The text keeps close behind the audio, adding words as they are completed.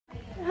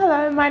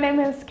My name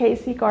is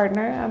Kaci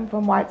Gardner. I'm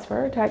from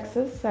Whitesboro,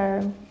 Texas.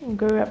 I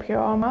grew up here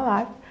all my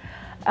life.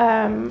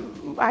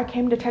 I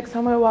came to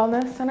Texoma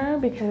Wellness Center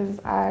because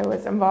I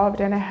was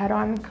involved in a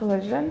head-on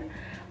collision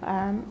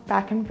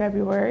back in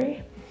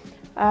February.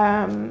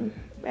 And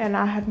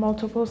I had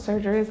multiple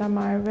surgeries on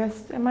my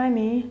wrist and my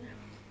knee.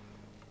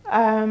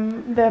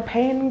 The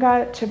pain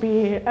got to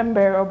be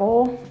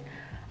unbearable.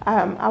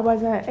 I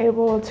wasn't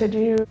able to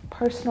do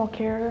personal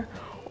care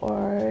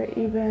or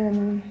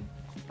even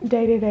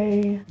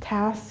day-to-day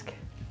task.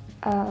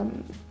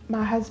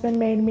 My husband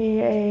made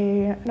me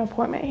an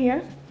appointment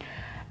here,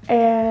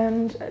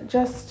 and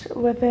just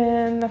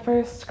within the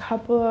first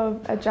couple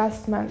of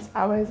adjustments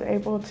I was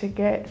able to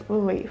get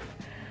relief.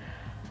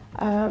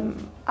 I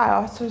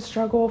also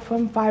struggle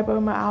from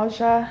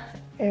fibromyalgia,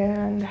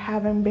 and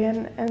having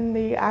been in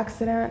the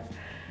accident,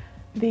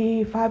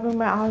 the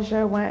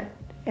fibromyalgia went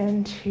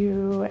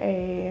into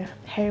a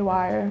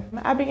haywire.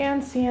 I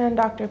began seeing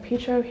Dr.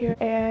 Petro here,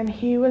 and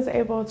he was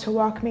able to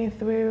walk me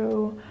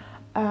through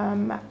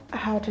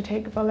how to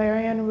take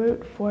valerian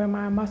root for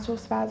my muscle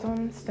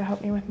spasms to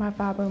help me with my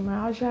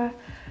fibromyalgia.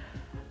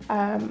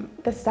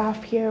 The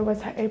staff here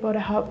was able to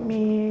help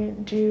me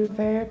do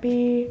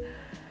therapy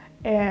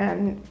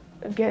and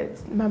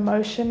get my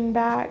motion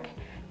back,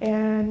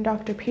 and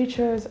Dr.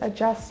 Petro's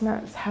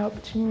adjustments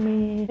helped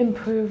me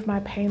improve my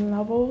pain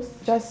levels.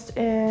 Just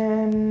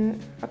in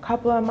a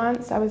couple of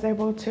months, I was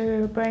able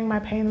to bring my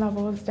pain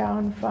levels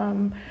down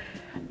from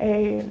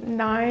a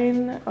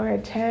 9 or a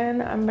 10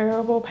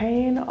 unbearable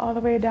pain all the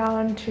way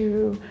down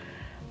to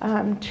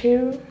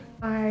 2.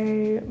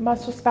 My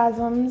muscle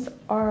spasms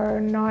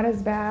are not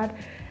as bad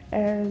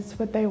as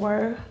what they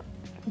were.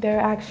 They're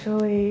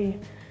actually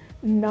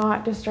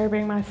not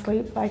disturbing my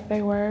sleep like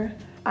they were.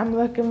 I'm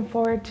looking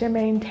forward to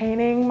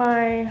maintaining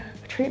my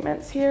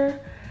treatments here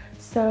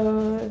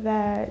so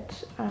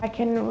that I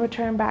can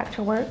return back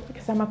to work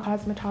because I'm a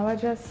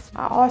cosmetologist.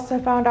 I also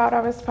found out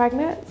I was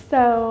pregnant,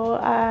 so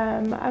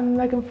I'm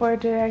looking forward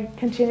to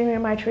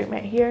continuing my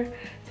treatment here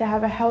to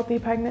have a healthy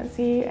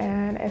pregnancy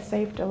and a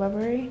safe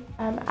delivery.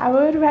 I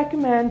would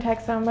recommend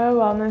Texoma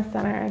Wellness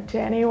Center to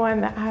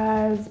anyone that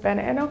has been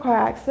in a car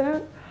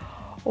accident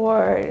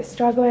or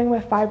struggling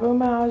with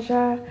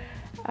fibromyalgia,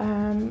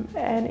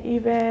 and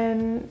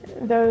even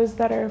those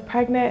that are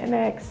pregnant and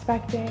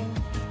expecting.